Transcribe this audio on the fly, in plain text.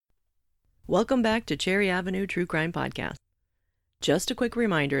Welcome back to Cherry Avenue True Crime Podcast. Just a quick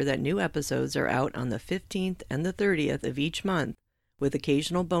reminder that new episodes are out on the 15th and the 30th of each month with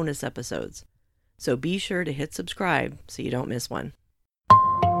occasional bonus episodes. So be sure to hit subscribe so you don't miss one.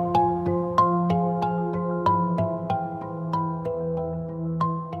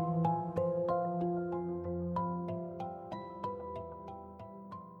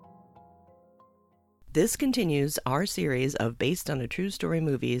 This continues our series of based on a true story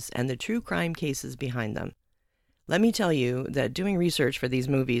movies and the true crime cases behind them. Let me tell you that doing research for these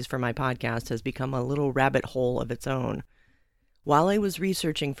movies for my podcast has become a little rabbit hole of its own. While I was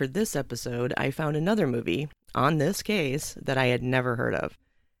researching for this episode, I found another movie on this case that I had never heard of.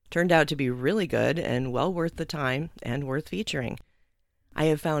 Turned out to be really good and well worth the time and worth featuring. I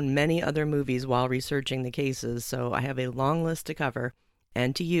have found many other movies while researching the cases, so I have a long list to cover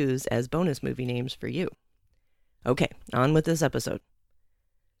and to use as bonus movie names for you. Okay, on with this episode.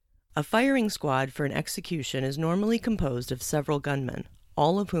 A firing squad for an execution is normally composed of several gunmen,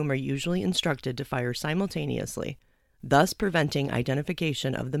 all of whom are usually instructed to fire simultaneously, thus preventing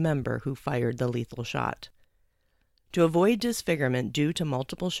identification of the member who fired the lethal shot. To avoid disfigurement due to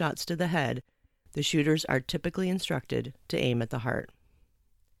multiple shots to the head, the shooters are typically instructed to aim at the heart.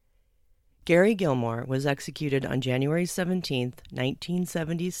 Gary Gilmore was executed on January 17,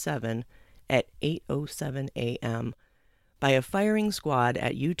 1977 at 8:07 a.m. by a firing squad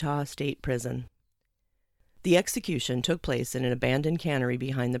at Utah State Prison. The execution took place in an abandoned cannery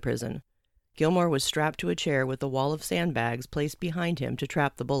behind the prison. Gilmore was strapped to a chair with a wall of sandbags placed behind him to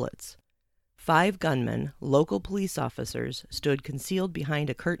trap the bullets. 5 gunmen, local police officers, stood concealed behind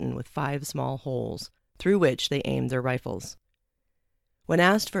a curtain with 5 small holes, through which they aimed their rifles. When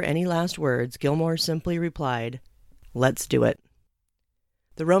asked for any last words, Gilmore simply replied, "Let's do it."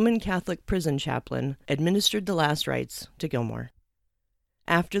 The Roman Catholic prison chaplain administered the last rites to Gilmore.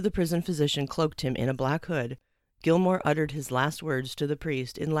 After the prison physician cloaked him in a black hood, Gilmore uttered his last words to the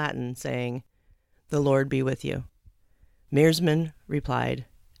priest in Latin, saying, "The Lord be with you." Mearsman replied,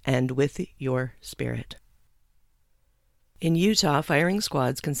 "And with your spirit." In Utah, firing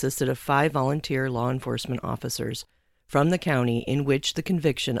squads consisted of 5 volunteer law enforcement officers from the county in which the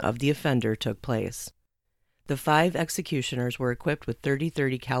conviction of the offender took place. The 5 executioners were equipped with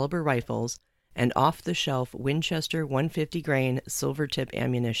 .30-30 caliber rifles and off-the-shelf Winchester 150 grain silver-tip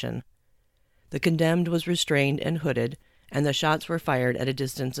ammunition. The condemned was restrained and hooded, and the shots were fired at a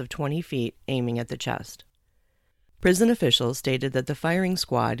distance of 20 feet, aiming at the chest. Prison officials stated that the firing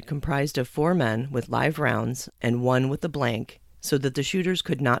squad comprised of 4 men with live rounds and 1 with a blank, so that the shooters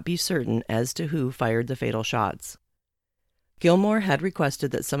could not be certain as to who fired the fatal shots. Gilmore had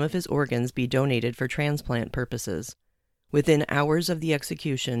requested that some of his organs be donated for transplant purposes. Within hours of the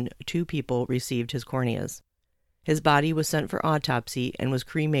execution, 2 people received his corneas. His body was sent for autopsy and was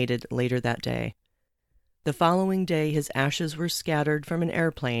cremated later that day. The following day, his ashes were scattered from an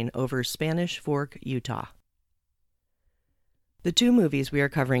airplane over Spanish Fork, Utah. The 2 movies we are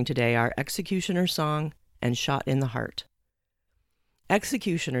covering today are Executioner's Song and Shot in the Heart.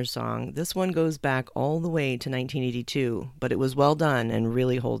 Executioner's Song, this one goes back all the way to 1982, but it was well done and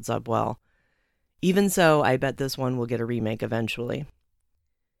really holds up well. Even so, I bet this one will get a remake eventually.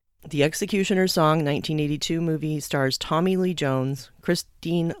 The Executioner's Song 1982 movie stars Tommy Lee Jones,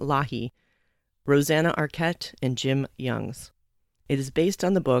 Christine Lahey, Rosanna Arquette, and Jim Youngs. It is based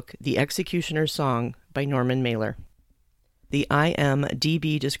on the book The Executioner's Song by Norman Mailer. The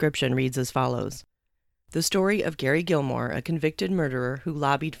IMDb description reads as follows: the story of Gary Gilmore, a convicted murderer who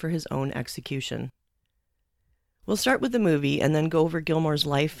lobbied for his own execution. We'll start with the movie and then go over Gilmore's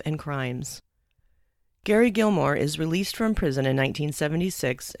life and crimes. Gary Gilmore is released from prison in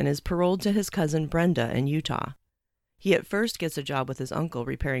 1976 and is paroled to his cousin Brenda in Utah. He at first gets a job with his uncle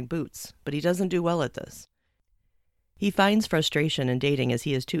repairing boots, but he doesn't do well at this. He finds frustration in dating as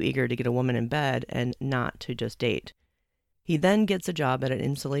he is too eager to get a woman in bed and not to just date. He then gets a job at an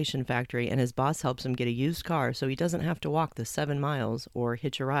insulation factory, and his boss helps him get a used car so he doesn't have to walk the 7 miles or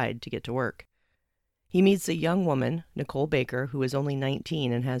hitch a ride to get to work. He meets a young woman, Nicole Baker, who is only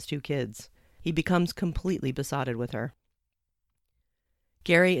 19 and has 2 kids. He becomes completely besotted with her.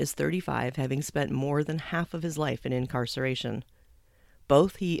 Gary is 35, having spent more than half of his life in incarceration.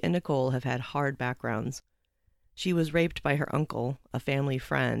 Both he and Nicole have had hard backgrounds. She was raped by her uncle, a family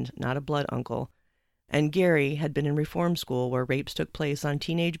friend, not a blood uncle, and Gary had been in reform school where rapes took place on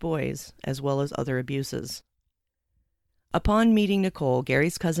teenage boys, as well as other abuses. Upon meeting Nicole,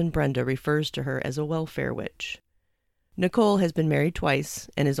 Gary's cousin Brenda refers to her as a welfare witch. Nicole has been married twice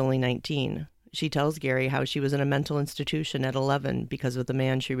and is only 19. She tells Gary how she was in a mental institution at 11 because of the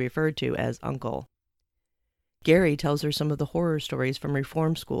man she referred to as Uncle. Gary tells her some of the horror stories from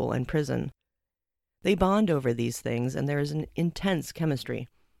reform school and prison, They bond over these things, and there is an intense chemistry.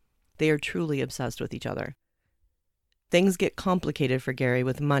 They are truly obsessed with each other. Things get complicated for Gary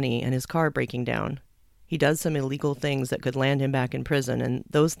with money and his car breaking down. He does some illegal things that could land him back in prison, and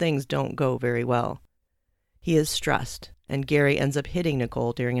those things don't go very well. He is stressed, and Gary ends up hitting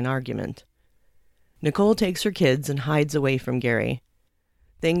Nicole during an argument. Nicole takes her kids and hides away from Gary.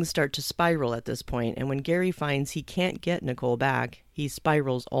 Things start to spiral at this point, and when Gary finds he can't get Nicole back, he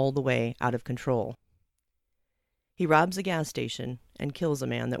spirals all the way out of control. He robs a gas station and kills a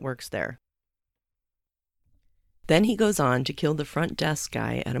man that works there. Then he goes on to kill the front desk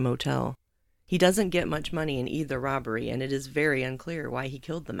guy at a motel. He doesn't get much money in either robbery, and it is very unclear why he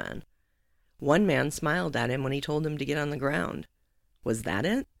killed the men. One man smiled at him when he told him to get on the ground. Was that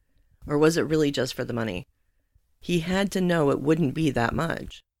it? Or was it really just for the money? He had to know it wouldn't be that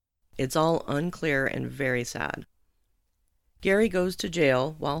much. It's all unclear and very sad. Gary goes to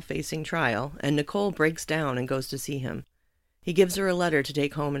jail while facing trial, and Nicole breaks down and goes to see him. He gives her a letter to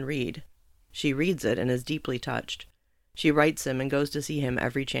take home and read. She reads it and is deeply touched. She writes him and goes to see him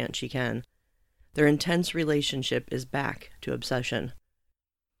every chance she can. Their intense relationship is back to obsession.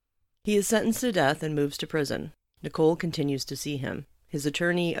 He is sentenced to death and moves to prison. Nicole continues to see him. His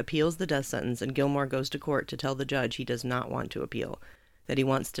attorney appeals the death sentence, and Gilmore goes to court to tell the judge he does not want to appeal, that he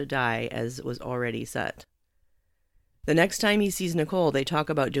wants to die as was already set. The next time he sees Nicole, they talk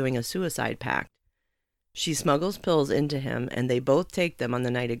about doing a suicide pact. She smuggles pills into him, and they both take them on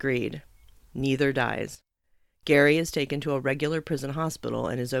the night agreed. Neither dies. Gary is taken to a regular prison hospital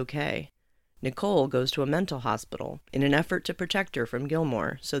and is okay. Nicole goes to a mental hospital in an effort to protect her from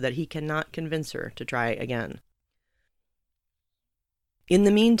Gilmore so that he cannot convince her to try again. In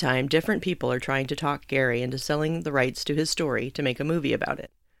the meantime, different people are trying to talk Gary into selling the rights to his story to make a movie about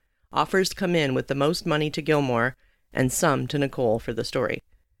it. Offers come in with the most money to Gilmore and some to Nicole for the story.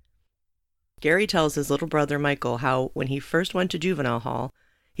 Gary tells his little brother Michael how, when he first went to juvenile hall,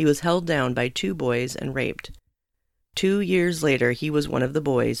 he was held down by 2 boys and raped. 2 years later, he was one of the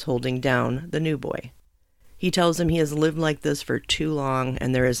boys holding down the new boy. He tells him he has lived like this for too long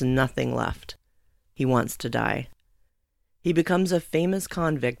and there is nothing left. He wants to die. He becomes a famous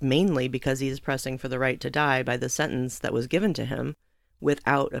convict mainly because he is pressing for the right to die by the sentence that was given to him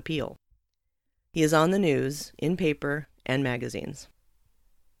without appeal. He is on the news, in paper, and magazines.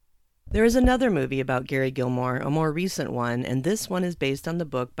 There is another movie about Gary Gilmore, a more recent one, and this one is based on the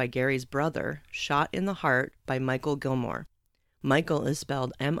book by Gary's brother, Shot in the Heart by Michael Gilmore. Michael is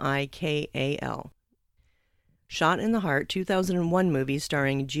spelled M-I-K-A-L. Shot in the Heart, 2001 movie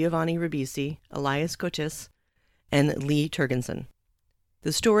starring Giovanni Ribisi, Elias Koteas, and Lee Turgensen.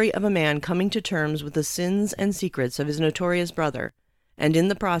 The story of a man coming to terms with the sins and secrets of his notorious brother, and in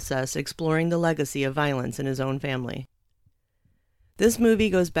the process exploring the legacy of violence in his own family. This movie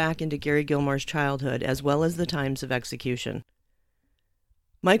goes back into Gary Gilmore's childhood as well as the times of execution.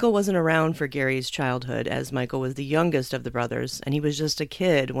 Michael wasn't around for Gary's childhood, as Michael was the youngest of the brothers, and he was just a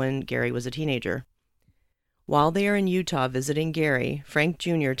kid when Gary was a teenager. While they are in Utah visiting Gary, Frank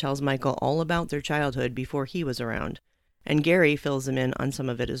Jr. tells Michael all about their childhood before he was around, and Gary fills him in on some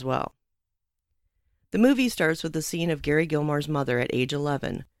of it as well. The movie starts with the scene of Gary Gilmore's mother at age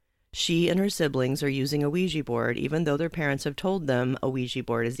 11. She and her siblings are using a Ouija board even though their parents have told them a Ouija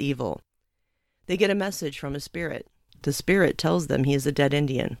board is evil. They get a message from a spirit. The spirit tells them he is a dead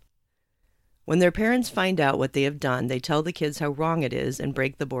Indian. When their parents find out what they have done, they tell the kids how wrong it is and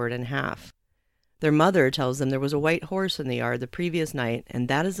break the board in half. Their mother tells them there was a white horse in the yard the previous night, and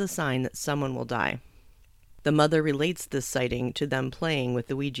that is a sign that someone will die. The mother relates this sighting to them playing with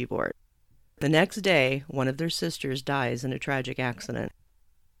the Ouija board. The next day, one of their sisters dies in a tragic accident.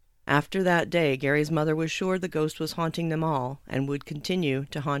 After that day, Gary's mother was sure the ghost was haunting them all and would continue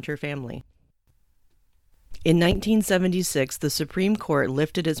to haunt her family. In 1976, the Supreme Court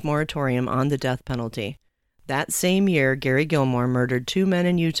lifted its moratorium on the death penalty. That same year, Gary Gilmore murdered 2 men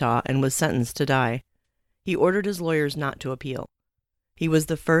in Utah and was sentenced to die. He ordered his lawyers not to appeal. He was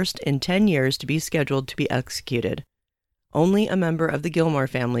the first in 10 years to be scheduled to be executed. Only a member of the Gilmore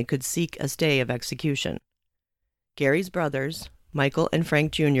family could seek a stay of execution. Gary's brothers, Michael and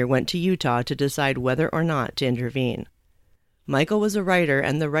Frank Jr., went to Utah to decide whether or not to intervene. Michael was a writer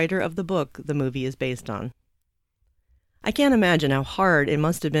and the writer of the book the movie is based on. I can't imagine how hard it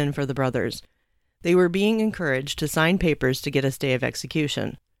must have been for the brothers. They were being encouraged to sign papers to get a stay of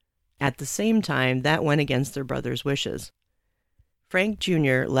execution. At the same time, that went against their brother's wishes. Frank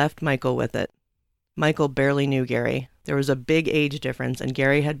Jr. left Michael with it. Michael barely knew Gary. There was a big age difference, and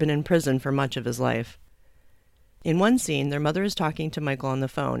Gary had been in prison for much of his life. In one scene, their mother is talking to Michael on the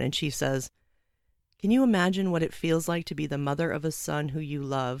phone, and she says, "Can you imagine what it feels like to be the mother of a son who you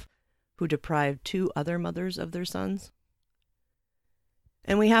love, who deprived 2 other mothers of their sons?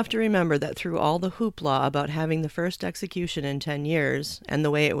 And we have to remember that through all the hoopla about having the first execution in 10 years, and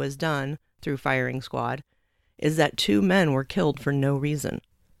the way it was done, through firing squad, is that 2 men were killed for no reason.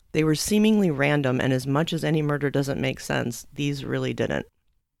 They were seemingly random, and as much as any murder doesn't make sense, these really didn't.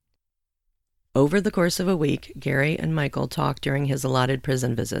 Over the course of a week, Gary and Michael talk during his allotted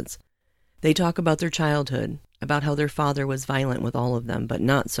prison visits. They talk about their childhood, about how their father was violent with all of them, but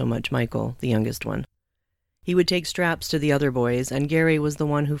not so much Michael, the youngest one. He would take straps to the other boys, and Gary was the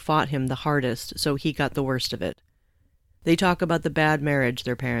one who fought him the hardest, so he got the worst of it. They talk about the bad marriage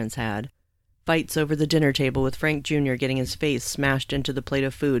their parents had, fights over the dinner table with Frank Jr. getting his face smashed into the plate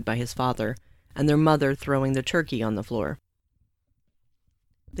of food by his father, and their mother throwing the turkey on the floor.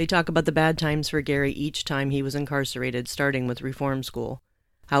 They talk about the bad times for Gary each time he was incarcerated, starting with reform school,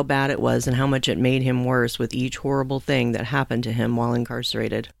 how bad it was and how much it made him worse with each horrible thing that happened to him while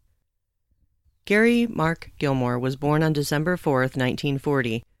incarcerated. Gary Mark Gilmore was born on December 4th,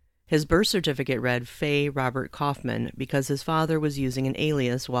 1940. His birth certificate read Fay Robert Kaufman because his father was using an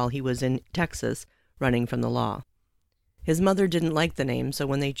alias while he was in Texas running from the law. His mother didn't like the name, so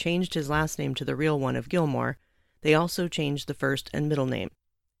when they changed his last name to the real one of Gilmore, they also changed the first and middle name.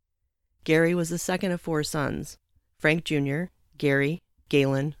 Gary was the second of 4 sons, Frank Jr., Gary,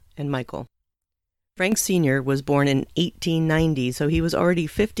 Galen, and Michael. Frank Sr. was born in 1890, so he was already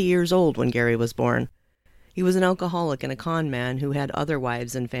 50 years old when Gary was born. He was an alcoholic and a con man who had other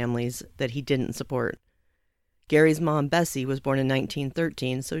wives and families that he didn't support. Gary's mom, Bessie, was born in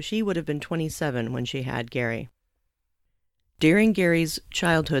 1913, so she would have been 27 when she had Gary. During Gary's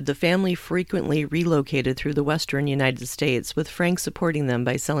childhood, the family frequently relocated through the western United States, with Frank supporting them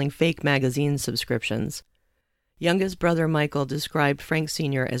by selling fake magazine subscriptions. Youngest brother Michael described Frank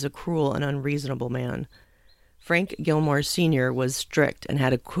Sr. as a cruel and unreasonable man. Frank Gilmore Sr. was strict and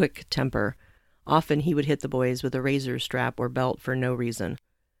had a quick temper. Often he would hit the boys with a razor strap or belt for no reason.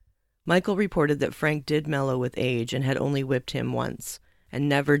 Michael reported that Frank did mellow with age and had only whipped him once, and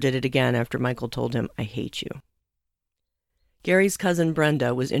never did it again after Michael told him, "I hate you." Gary's cousin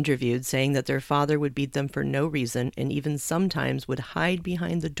Brenda was interviewed saying that their father would beat them for no reason and even sometimes would hide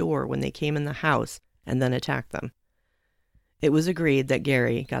behind the door when they came in the house and then attack them. It was agreed that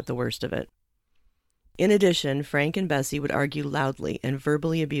Gary got the worst of it. In addition, Frank and Bessie would argue loudly and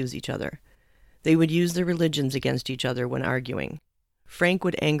verbally abuse each other. They would use their religions against each other when arguing. Frank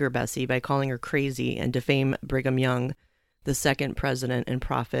would anger Bessie by calling her crazy and defame Brigham Young, the second president and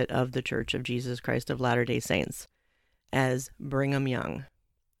prophet of the Church of Jesus Christ of Latter-day Saints, as Brigham Young.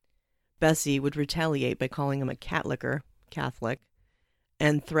 Bessie would retaliate by calling him a catlicker, Catholic,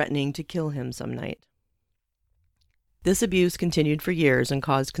 and threatening to kill him some night. This abuse continued for years and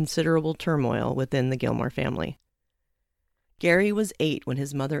caused considerable turmoil within the Gilmore family. Gary was 8 when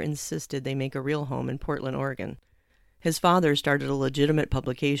his mother insisted they make a real home in Portland, Oregon. His father started a legitimate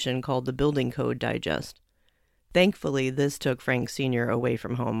publication called the Building Code Digest. Thankfully, this took Frank Sr. away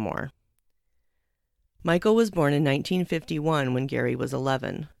from home more. Michael was born in 1951 when Gary was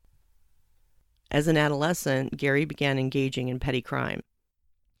 11. As an adolescent, Gary began engaging in petty crime.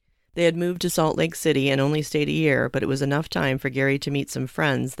 They had moved to Salt Lake City and only stayed a year, but it was enough time for Gary to meet some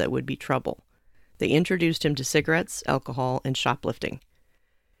friends that would be trouble. They introduced him to cigarettes, alcohol, and shoplifting.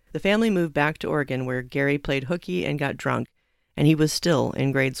 The family moved back to Oregon, where Gary played hooky and got drunk, and he was still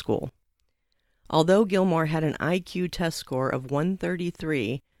in grade school. Although Gilmore had an IQ test score of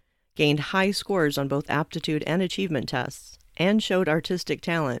 133, gained high scores on both aptitude and achievement tests, and showed artistic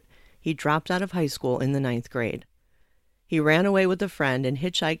talent, he dropped out of high school in the 9th grade. He ran away with a friend and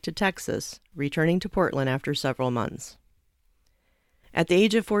hitchhiked to Texas, returning to Portland after several months. At the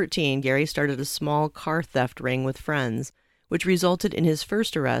age of 14, Gary started a small car theft ring with friends, which resulted in his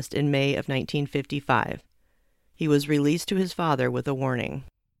first arrest in May of 1955. He was released to his father with a warning.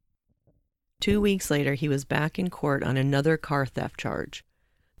 2 weeks later, he was back in court on another car theft charge.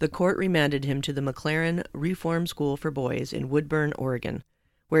 The court remanded him to the McLaren Reform School for Boys in Woodburn, Oregon,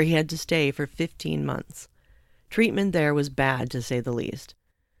 where he had to stay for 15 months. Treatment there was bad, to say the least.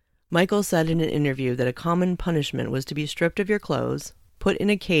 Michael said in an interview that a common punishment was to be stripped of your clothes, put in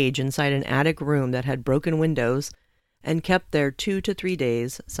a cage inside an attic room that had broken windows, and kept there 2 to 3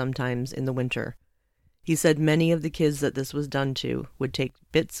 days, sometimes in the winter. He said many of the kids that this was done to would take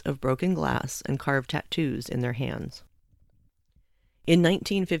bits of broken glass and carve tattoos in their hands. In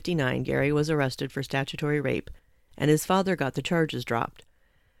 1959, Gary was arrested for statutory rape, and his father got the charges dropped.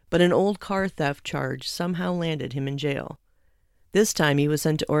 But an old car theft charge somehow landed him in jail. This time he was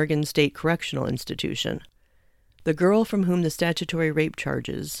sent to Oregon State Correctional Institution. The girl from whom the statutory rape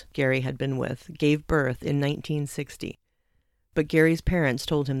charges Gary had been with gave birth in 1960. But Gary's parents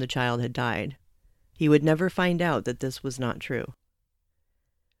told him the child had died. He would never find out that this was not true.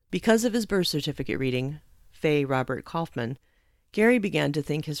 Because of his birth certificate reading, Faye Robert Kaufman, Gary began to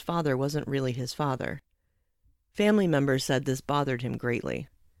think his father wasn't really his father. Family members said this bothered him greatly.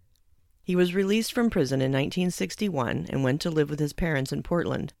 He was released from prison in 1961 and went to live with his parents in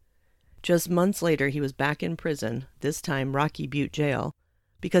Portland. Just months later, he was back in prison, this time Rocky Butte Jail,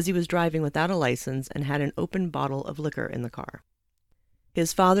 because he was driving without a license and had an open bottle of liquor in the car.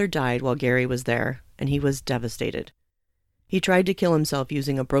 His father died while Gary was there, and he was devastated. He tried to kill himself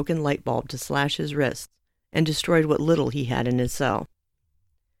using a broken light bulb to slash his wrists and destroyed what little he had in his cell.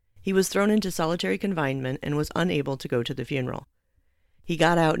 He was thrown into solitary confinement and was unable to go to the funeral. He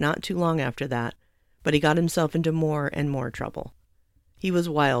got out not too long after that, but he got himself into more and more trouble. He was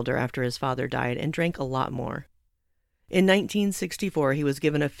wilder after his father died and drank a lot more. In 1964, he was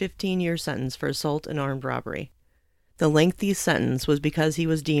given a 15-year sentence for assault and armed robbery. The lengthy sentence was because he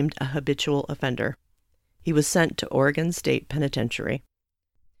was deemed a habitual offender. He was sent to Oregon State Penitentiary.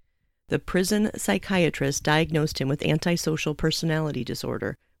 The prison psychiatrist diagnosed him with antisocial personality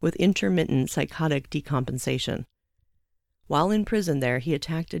disorder with intermittent psychotic decompensation. While in prison there, he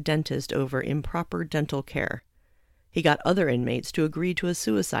attacked a dentist over improper dental care. He got other inmates to agree to a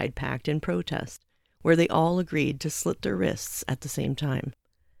suicide pact in protest, where they all agreed to slit their wrists at the same time.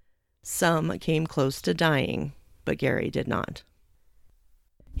 Some came close to dying, but Gary did not.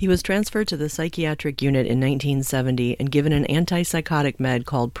 He was transferred to the psychiatric unit in 1970 and given an antipsychotic med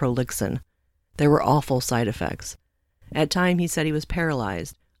called Prolixin. There were awful side effects. At times he said he was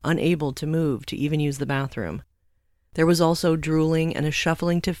paralyzed, unable to move to even use the bathroom. There was also drooling and a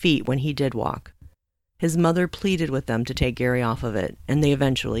shuffling to feet when he did walk. His mother pleaded with them to take Gary off of it, and they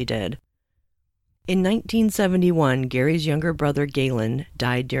eventually did. In 1971, Gary's younger brother Galen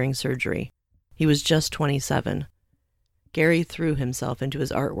died during surgery. He was just 27. Gary threw himself into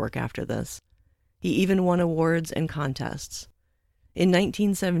his artwork after this. He even won awards and contests. In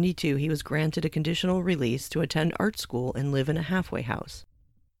 1972, he was granted a conditional release to attend art school and live in a halfway house.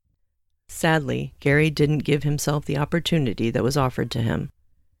 Sadly, Gary didn't give himself the opportunity that was offered to him.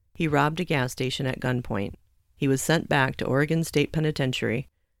 He robbed a gas station at gunpoint. He was sent back to Oregon State Penitentiary.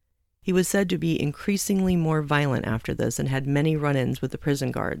 He was said to be increasingly more violent after this and had many run-ins with the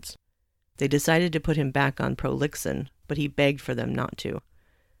prison guards. They decided to put him back on Prolixin, but he begged for them not to.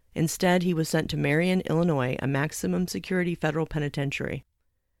 Instead, he was sent to Marion, Illinois, a maximum security federal penitentiary.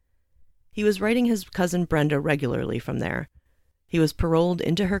 He was writing his cousin Brenda regularly from there. He was paroled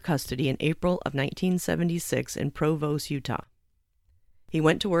into her custody in April of 1976 in Provo, Utah. He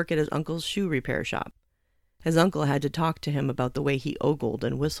went to work at his uncle's shoe repair shop. His uncle had to talk to him about the way he ogled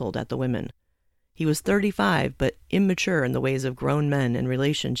and whistled at the women. He was 35, but immature in the ways of grown men and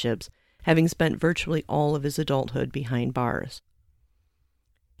relationships, having spent virtually all of his adulthood behind bars.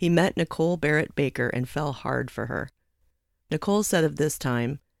 He met Nicole Barrett Baker and fell hard for her. Nicole said of this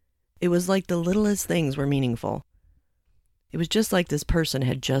time, "It was like the littlest things were meaningful. It was just like this person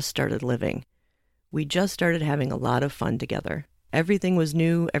had just started living. We just started having a lot of fun together. Everything was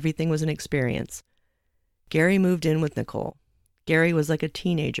new, everything was an experience." Gary moved in with Nicole. Gary was like a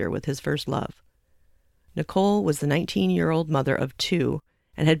teenager with his first love. Nicole was the 19-year-old mother of 2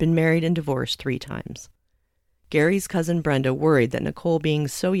 and had been married and divorced 3 times. Gary's cousin Brenda worried that Nicole being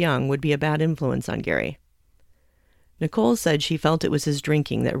so young would be a bad influence on Gary. Nicole said she felt it was his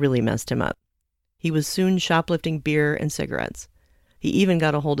drinking that really messed him up. He was soon shoplifting beer and cigarettes. He even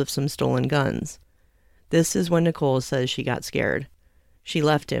got a hold of some stolen guns. This is when Nicole says she got scared. She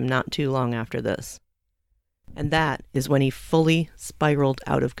left him not too long after this. And that is when he fully spiraled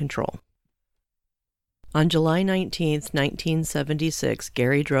out of control. On July 19, 1976,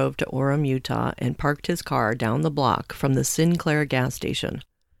 Gary drove to Orem, Utah, and parked his car down the block from the Sinclair gas station.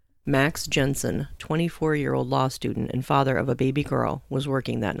 Max Jensen, 24-year-old law student and father of a baby girl, was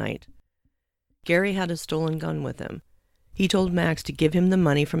working that night. Gary had a stolen gun with him. He told Max to give him the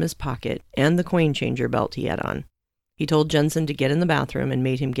money from his pocket and the coin changer belt he had on. He told Jensen to get in the bathroom and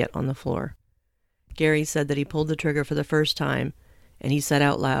made him get on the floor. Gary said that he pulled the trigger for the first time, and he said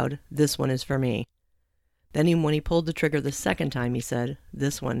out loud, "This one is for me." Then when he pulled the trigger the second time, he said,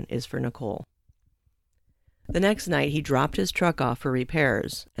 "This one is for Nicole." The next night, he dropped his truck off for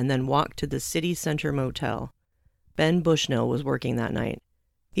repairs and then walked to the City Center Motel. Ben Bushnell was working that night.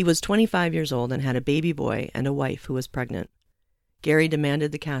 He was 25 years old and had a baby boy and a wife who was pregnant. Gary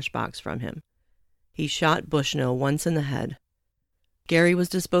demanded the cash box from him. He shot Bushnell once in the head. Gary was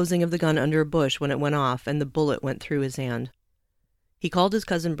disposing of the gun under a bush when it went off and the bullet went through his hand. He called his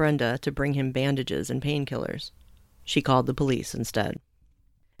cousin Brenda to bring him bandages and painkillers. She called the police instead.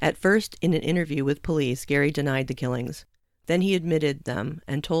 At first, in an interview with police, Gary denied the killings. Then he admitted them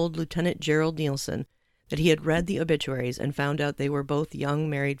and told Lieutenant Gerald Nielsen that he had read the obituaries and found out they were both young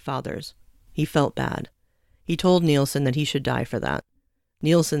married fathers. He felt bad. He told Nielsen that he should die for that.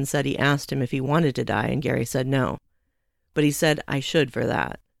 Nielsen said he asked him if he wanted to die, and Gary said no. But he said, "I should for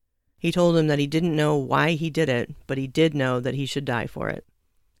that." He told him that he didn't know why he did it, but he did know that he should die for it.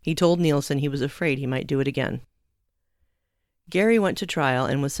 He told Nielsen he was afraid he might do it again. Gary went to trial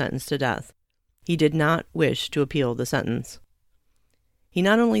and was sentenced to death. He did not wish to appeal the sentence. He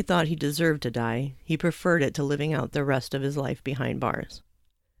not only thought he deserved to die, he preferred it to living out the rest of his life behind bars.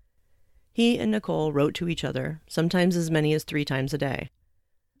 He and Nicole wrote to each other, sometimes as many as 3 times a day.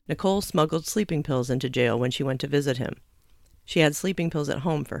 Nicole smuggled sleeping pills into jail when she went to visit him. She had sleeping pills at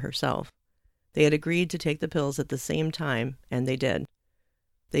home for herself. They had agreed to take the pills at the same time, and they did.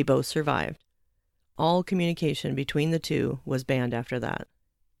 They both survived. All communication between the two was banned after that.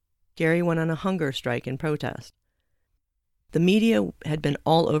 Gary went on a hunger strike in protest. The media had been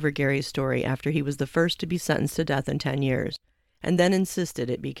all over Gary's story after he was the first to be sentenced to death in 10 years, and then insisted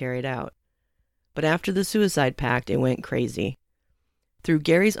it be carried out. But after the suicide pact, it went crazy. Through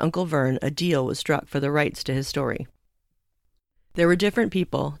Gary's Uncle Vern, a deal was struck for the rights to his story. There were different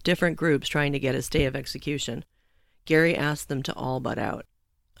people, different groups trying to get a stay of execution. Gary asked them to all butt out.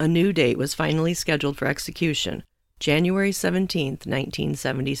 A new date was finally scheduled for execution, January 17th,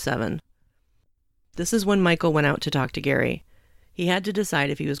 1977. This is when Michael went out to talk to Gary. He had to decide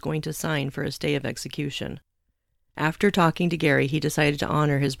if he was going to sign for a stay of execution. After talking to Gary, he decided to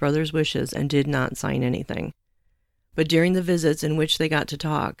honor his brother's wishes and did not sign anything. But during the visits in which they got to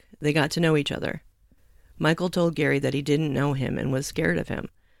talk, they got to know each other. Michael told Gary that he didn't know him and was scared of him,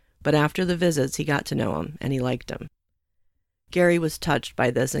 but after the visits he got to know him and he liked him. Gary was touched by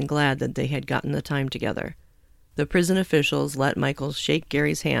this and glad that they had gotten the time together. The prison officials let Michael shake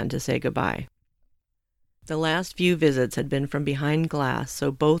Gary's hand to say goodbye. The last few visits had been from behind glass,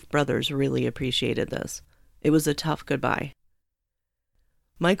 so both brothers really appreciated this. It was a tough goodbye.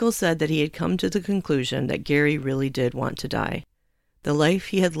 Michael said that he had come to the conclusion that Gary really did want to die. The life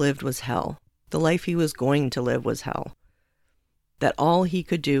he had lived was hell. The life he was going to live was hell. That all he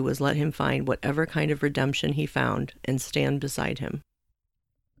could do was let him find whatever kind of redemption he found and stand beside him.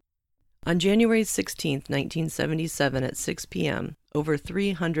 On January 16, 1977 at 6 p.m., over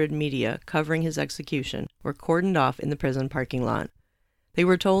 300 media covering his execution were cordoned off in the prison parking lot. They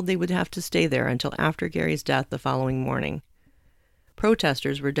were told they would have to stay there until after Gary's death the following morning.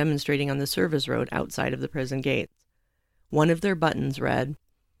 Protesters were demonstrating on the service road outside of the prison gates. One of their buttons read,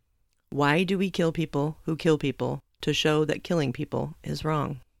 "Why do we kill people who kill people to show that killing people is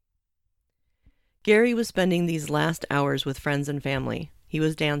wrong?" Gary was spending these last hours with friends and family. He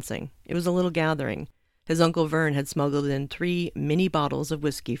was dancing. It was a little gathering. His Uncle Vern had smuggled in 3 mini bottles of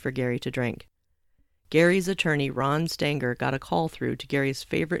whiskey for Gary to drink. Gary's attorney, Ron Stanger, got a call through to Gary's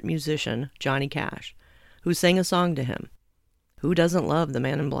favorite musician, Johnny Cash, who sang a song to him. Who doesn't love the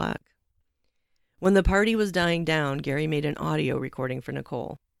Man in Black? When the party was dying down, Gary made an audio recording for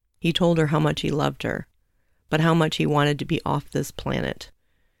Nicole. He told her how much he loved her, but how much he wanted to be off this planet.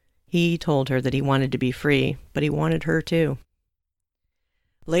 He told her that he wanted to be free, but he wanted her too.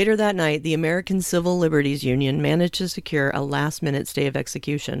 Later that night, the American Civil Liberties Union managed to secure a last-minute stay of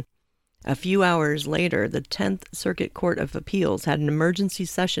execution. A few hours later, the 10th Circuit Court of Appeals had an emergency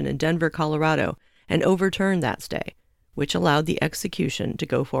session in Denver, Colorado, and overturned that stay, which allowed the execution to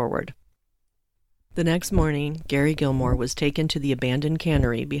go forward. The next morning, Gary Gilmore was taken to the abandoned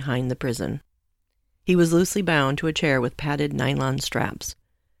cannery behind the prison. He was loosely bound to a chair with padded nylon straps.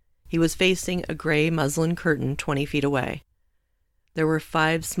 He was facing a gray muslin curtain 20 feet away. There were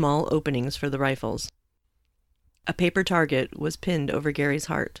 5 small openings for the rifles. A paper target was pinned over Gary's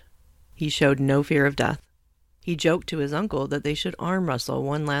heart. He showed no fear of death. He joked to his uncle that they should arm wrestle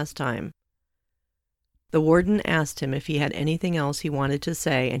one last time. The warden asked him if he had anything else he wanted to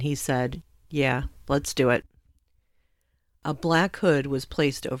say, and he said, "Yeah, let's do it." A black hood was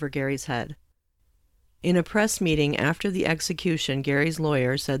placed over Gary's head. In a press meeting after the execution, Gary's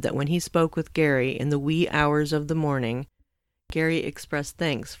lawyer said that when he spoke with Gary in the wee hours of the morning, Gary expressed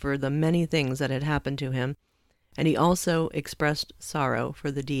thanks for the many things that had happened to him, and he also expressed sorrow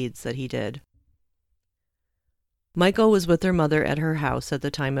for the deeds that he did. Michael was with their mother at her house at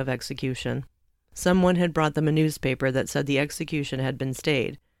the time of execution. Someone had brought them a newspaper that said the execution had been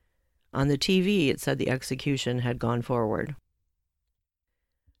stayed. On the TV, it said the execution had gone forward.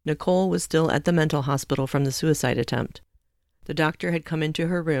 Nicole was still at the mental hospital from the suicide attempt. The doctor had come into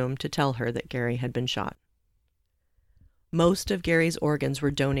her room to tell her that Gary had been shot. Most of Gary's organs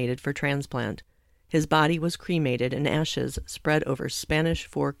were donated for transplant. His body was cremated and ashes spread over Spanish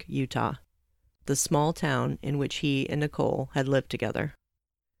Fork, Utah. the small town in which he and Nicole had lived together.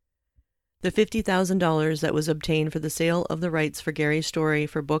 The $50,000 that was obtained for the sale of the rights for Gary's story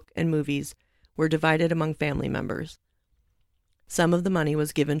for book and movies were divided among family members. Some of the money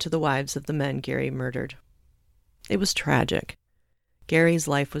was given to the wives of the men Gary murdered. It was tragic. Gary's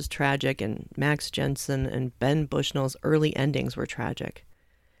life was tragic, and Max Jensen and Ben Bushnell's early endings were tragic.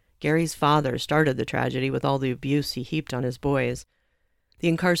 Gary's father started the tragedy with all the abuse he heaped on his boys.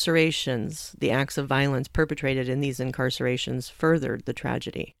 The incarcerations, the acts of violence perpetrated in these incarcerations furthered the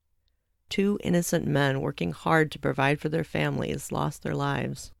tragedy. 2 innocent men working hard to provide for their families lost their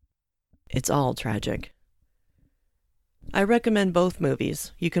lives. It's all tragic. I recommend both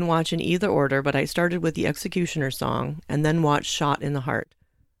movies. You can watch in either order, but I started with The Executioner Song and then watched Shot in the Heart.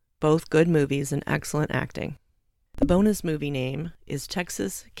 Both good movies and excellent acting. The bonus movie name is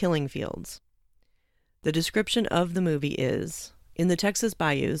Texas Killing Fields. The description of the movie is, in the Texas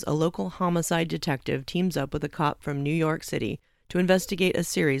bayous, a local homicide detective teams up with a cop from New York City to investigate a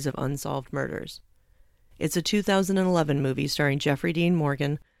series of unsolved murders. It's a 2011 movie starring Jeffrey Dean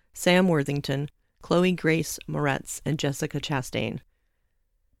Morgan, Sam Worthington, Chloe Grace Moretz, and Jessica Chastain.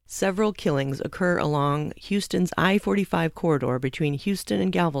 Several killings occur along Houston's I-45 corridor between Houston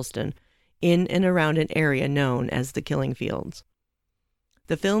and Galveston, in and around an area known as the Killing Fields.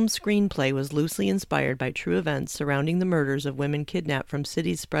 The film's screenplay was loosely inspired by true events surrounding the murders of women kidnapped from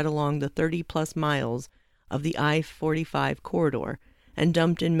cities spread along the 30-plus miles of the I-45 corridor and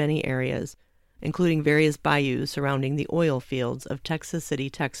dumped in many areas, including various bayous surrounding the oil fields of Texas City,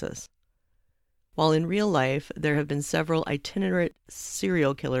 Texas. While in real life there have been several itinerant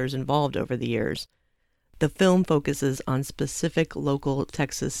serial killers involved over the years, the film focuses on specific local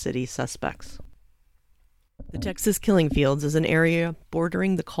Texas City suspects. The Texas Killing Fields is an area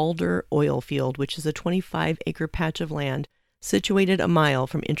bordering the Calder oil field, which is a 25-acre patch of land situated a mile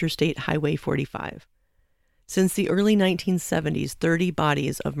from Interstate Highway 45. Since the early 1970s, 30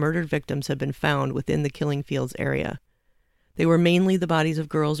 bodies of murdered victims have been found within the Killing Fields area. They were mainly the bodies of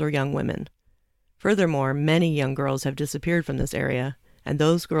girls or young women. Furthermore, many young girls have disappeared from this area, and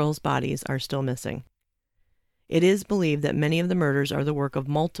those girls' bodies are still missing. It is believed that many of the murders are the work of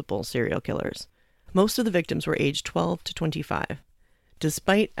multiple serial killers. Most of the victims were aged 12 to 25.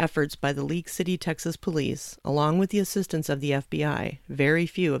 Despite efforts by the League City, Texas police, along with the assistance of the FBI, very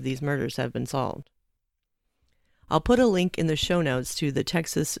few of these murders have been solved. I'll put a link in the show notes to the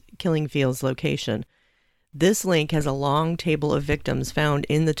Texas Killing Fields location. This link has a long table of victims found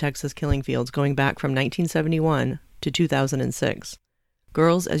in the Texas Killing Fields going back from 1971 to 2006.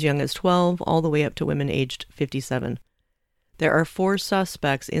 Girls as young as 12 all the way up to women aged 57. There are 4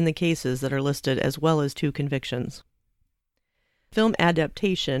 suspects in the cases that are listed, as well as 2 convictions. Film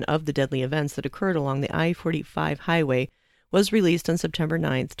adaptation of the deadly events that occurred along the I-45 highway was released on September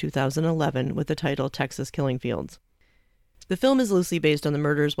 9, 2011, with the title Texas Killing Fields. The film is loosely based on the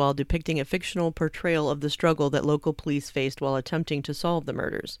murders while depicting a fictional portrayal of the struggle that local police faced while attempting to solve the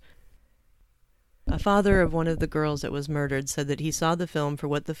murders. A father of one of the girls that was murdered said that he saw the film for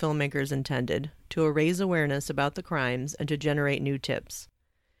what the filmmakers intended, to raise awareness about the crimes and to generate new tips.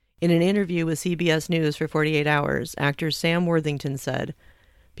 In an interview with CBS News for 48 Hours, actor Sam Worthington said,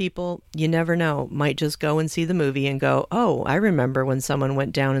 "People, you never know, might just go and see the movie and go, oh, I remember when someone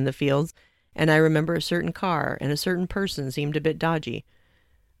went down in the fields, and I remember a certain car and a certain person seemed a bit dodgy.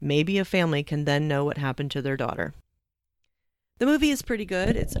 Maybe a family can then know what happened to their daughter." The movie is pretty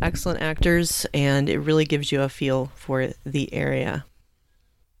good. It's excellent actors, and it really gives you a feel for the area.